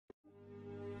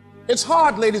It's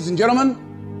hard, ladies and gentlemen.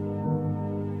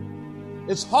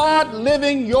 It's hard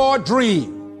living your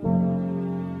dream.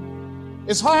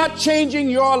 It's hard changing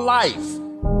your life.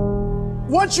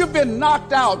 Once you've been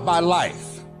knocked out by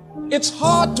life, it's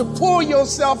hard to pull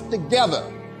yourself together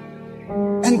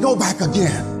and go back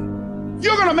again.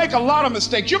 You're going to make a lot of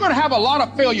mistakes. You're going to have a lot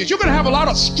of failures. You're going to have a lot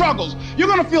of struggles. You're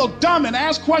going to feel dumb and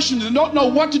ask questions and don't know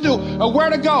what to do or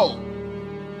where to go.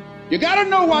 You got to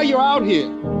know why you're out here,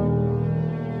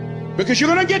 because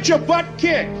you're going to get your butt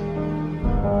kicked.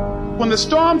 When the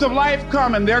storms of life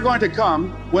come, and they're going to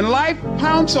come, when life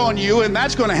pounces on you, and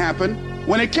that's going to happen,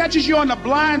 when it catches you on the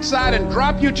blind side and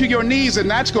drop you to your knees, and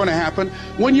that's going to happen,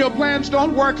 when your plans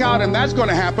don't work out, and that's going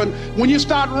to happen, when you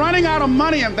start running out of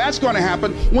money, and that's going to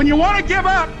happen, when you want to give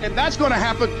up, and that's going to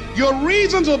happen, your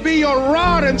reasons will be your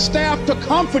rod and staff to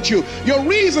comfort you. Your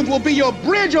reasons will be your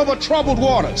bridge over troubled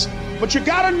waters. But you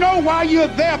got to know why you're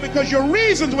there, because your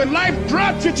reasons, when life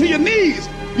drops you to your knees,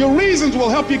 your reasons will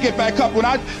help you get back up. When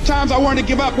times I wanted to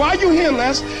give up. Why are you here,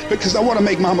 Les? Because I want to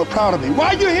make Mama proud of me.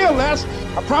 Why are you here, Les?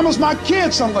 I promised my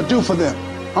kids I'm going to do for them.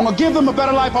 I'm going to give them a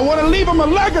better life. I want to leave them a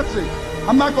legacy.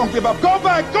 I'm not going to give up. Go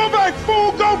back,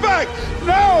 fool, go back.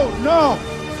 No.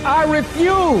 I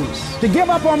refuse to give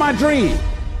up on my dream.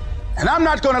 And I'm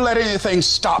not going to let anything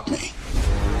stop me.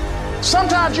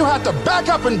 Sometimes you have to back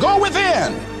up and go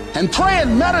within and pray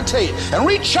and meditate and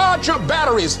recharge your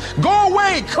batteries. Go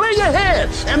away, clear your head,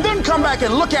 and then come back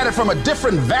and look at it from a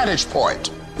different vantage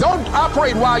point. Don't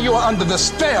operate while you're under the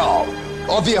spell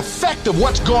or the effect of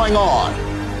what's going on.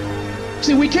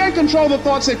 See, we can't control the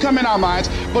thoughts that come in our minds,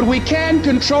 but we can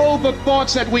control the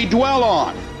thoughts that we dwell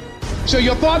on. So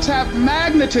your thoughts have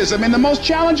magnetism, and the most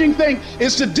challenging thing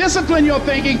is to discipline your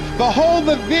thinking, behold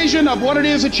the vision of what it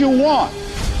is that you want.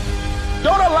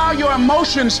 Don't allow your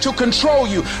emotions to control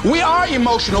you. We are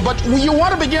emotional, but you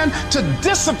want to begin to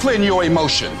discipline your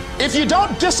emotion. If you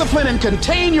don't discipline and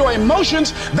contain your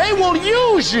emotions, they will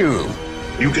use you.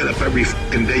 You get up every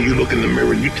fucking day, you look in the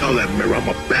mirror, and you tell that mirror, I'm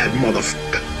a bad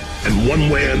motherfucker. And one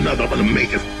way or another, I'm going to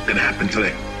make it fucking happen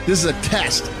today. This is a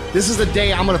test. This is the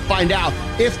day I'm going to find out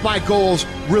if my goals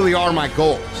really are my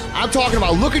goals. I'm talking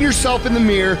about looking yourself in the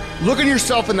mirror, looking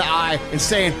yourself in the eye, and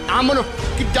saying, I'm going to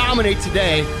fucking dominate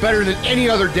today better than any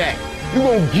other day. You're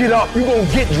going to get up, you're going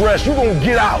to get dressed, you're going to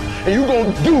get out, and you're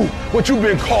going to do what you've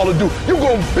been called to do. You're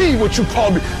going to be what you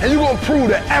called to be, and you're going to prove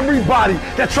to everybody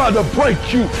that tried to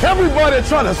break you, everybody that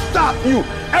tried to stop you,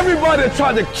 everybody that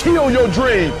tried to kill your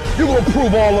dream, you're going to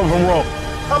prove all of them wrong.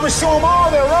 I'm going to show them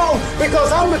all they're wrong, because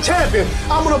I'm the champion.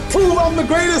 I'm going to prove I'm the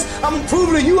greatest. I'm going to prove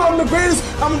to you I'm the greatest.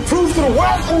 I'm going to prove to the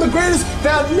world I'm the greatest.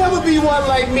 There'll never be one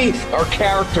like me. Our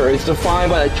character is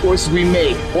defined by the choices we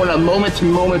make on a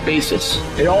moment-to-moment basis.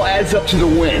 It all adds up to the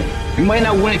win. You might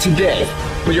not win it today,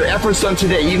 but your efforts done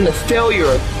today, even the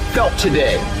failure felt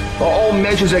today, are all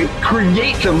measures that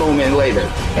create the moment later.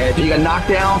 And if you got knocked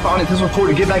down, found it difficult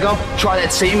to get back up, try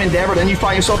that same endeavor, then you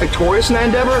find yourself victorious in that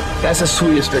endeavor, that's the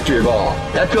sweetest victory of all.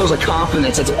 That builds a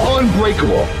confidence that's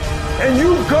unbreakable. And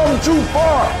you've come too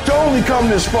far to only come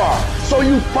this far. So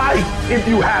you fight if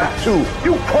you have to.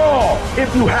 You crawl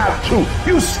if you have to.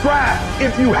 You scrap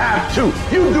if you have to.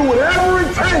 You do whatever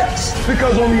it takes,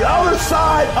 because on the other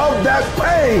side of that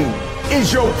pain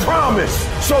is your promise.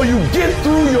 So you get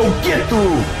through, you'll get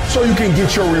through, so you can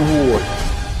get your reward.